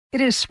It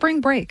is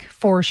spring break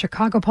for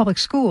Chicago Public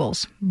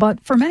Schools,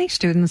 but for many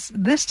students,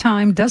 this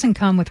time doesn't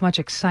come with much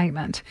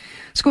excitement.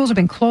 Schools have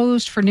been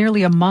closed for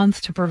nearly a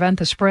month to prevent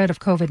the spread of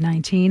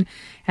COVID-19,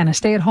 and a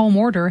stay-at-home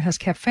order has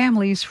kept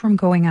families from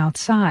going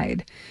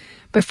outside.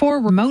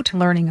 Before remote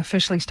learning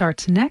officially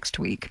starts next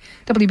week,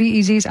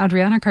 WBEZ's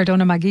Adriana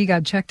Cardona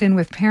Maguigad checked in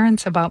with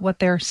parents about what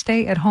their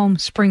stay-at-home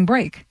spring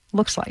break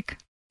looks like.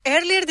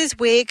 Earlier this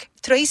week,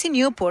 Tracy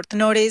Newport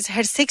noticed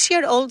her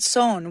 6-year-old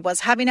son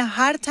was having a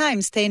hard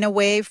time staying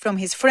away from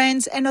his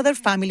friends and other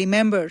family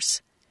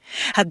members.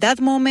 At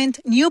that moment,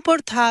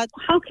 Newport thought,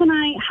 how can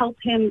I help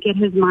him get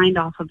his mind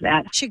off of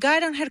that? She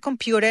got on her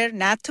computer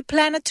not to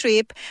plan a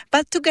trip,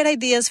 but to get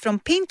ideas from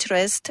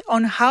Pinterest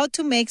on how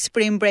to make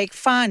spring break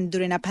fun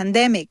during a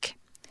pandemic.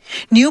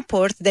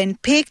 Newport then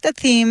picked a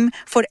theme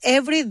for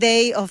every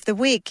day of the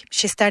week.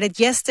 She started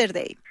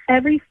yesterday.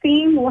 Every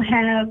theme will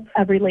have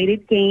a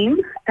related game,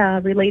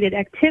 a related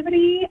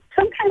activity,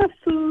 some kind of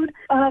food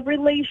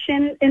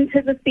relation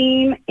into the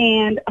theme,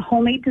 and a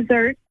homemade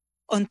dessert.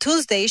 On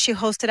Tuesday, she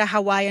hosted a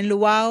Hawaiian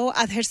luau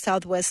at her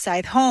Southwest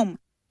Side home.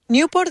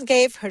 Newport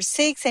gave her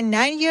 6- and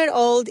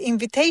 9-year-old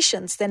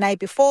invitations the night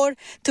before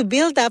to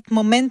build up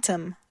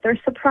momentum. They're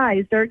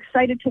surprised. They're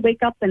excited to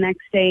wake up the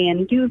next day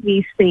and do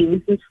these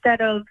things instead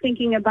of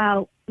thinking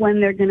about when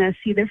they're going to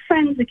see their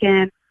friends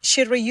again.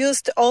 She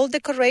reused all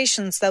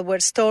decorations that were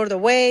stored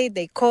away.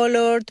 They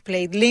colored,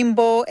 played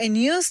limbo, and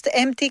used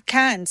empty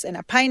cans and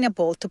a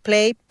pineapple to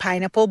play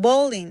pineapple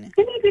bowling.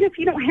 And even if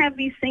you don't have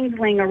these things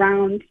laying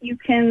around, you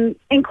can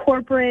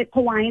incorporate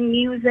Hawaiian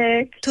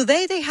music.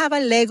 Today they have a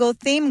Lego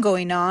theme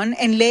going on,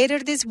 and later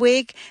this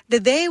week, the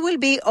day will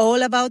be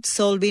all about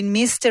solving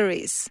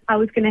mysteries. I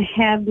was going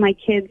to have my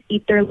kids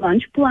eat their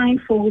lunch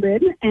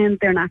blindfolded, and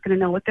they're not going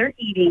to know what they're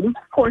eating.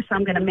 Of course,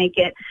 I'm going to make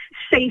it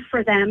safe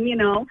for them,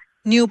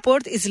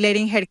 Newport is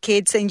letting her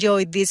kids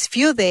enjoy these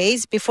few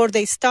days before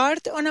they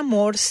start on a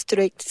more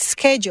strict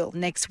schedule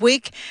next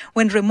week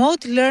when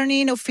remote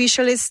learning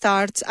officially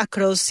starts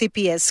across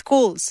CPS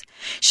schools.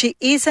 She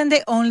isn't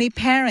the only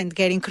parent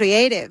getting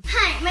creative.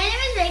 Hi, my name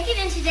is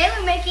Reiki, and today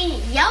we're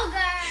making yogurt.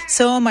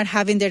 Some are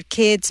having their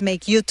kids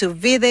make YouTube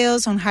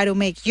videos on how to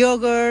make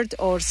yogurt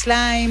or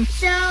slime.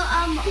 So,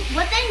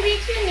 what the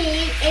ingredients you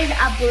need is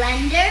a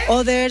blender.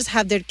 Others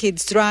have their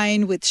kids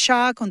drawing with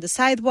chalk on the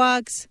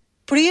sidewalks.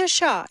 Priya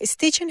Shah is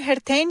teaching her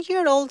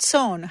 10-year-old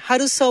son how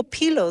to sew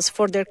pillows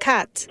for their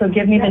cat. So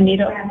give me the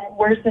needle.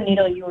 Where's the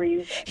needle you were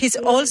using? He's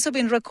also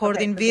been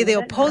recording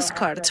video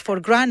postcards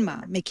for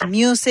grandma, making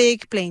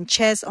music, playing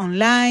chess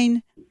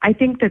online. I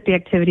think that the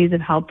activities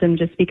have helped him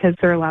just because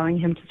they're allowing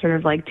him to sort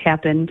of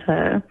tap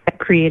into a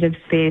creative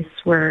space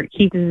where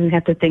he doesn't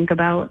have to think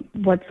about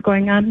what's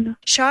going on.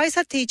 Shah is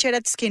a teacher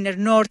at Skinner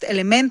North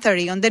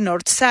Elementary on the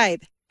north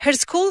side. Her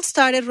school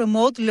started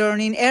remote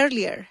learning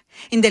earlier.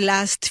 In the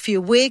last few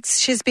weeks,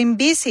 she's been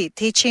busy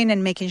teaching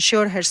and making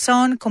sure her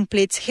son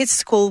completes his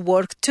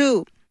schoolwork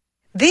too.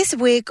 This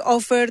week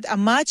offered a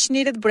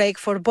much-needed break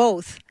for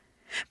both.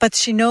 But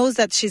she knows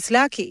that she's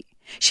lucky.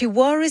 She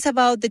worries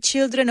about the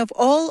children of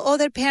all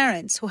other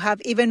parents who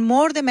have even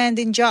more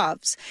demanding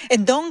jobs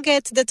and don't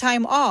get the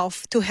time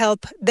off to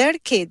help their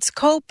kids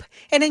cope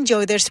and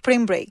enjoy their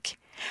spring break.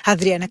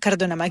 Adriana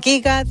Cardona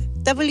Maguigad,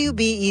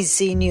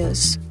 WBEZ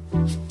News.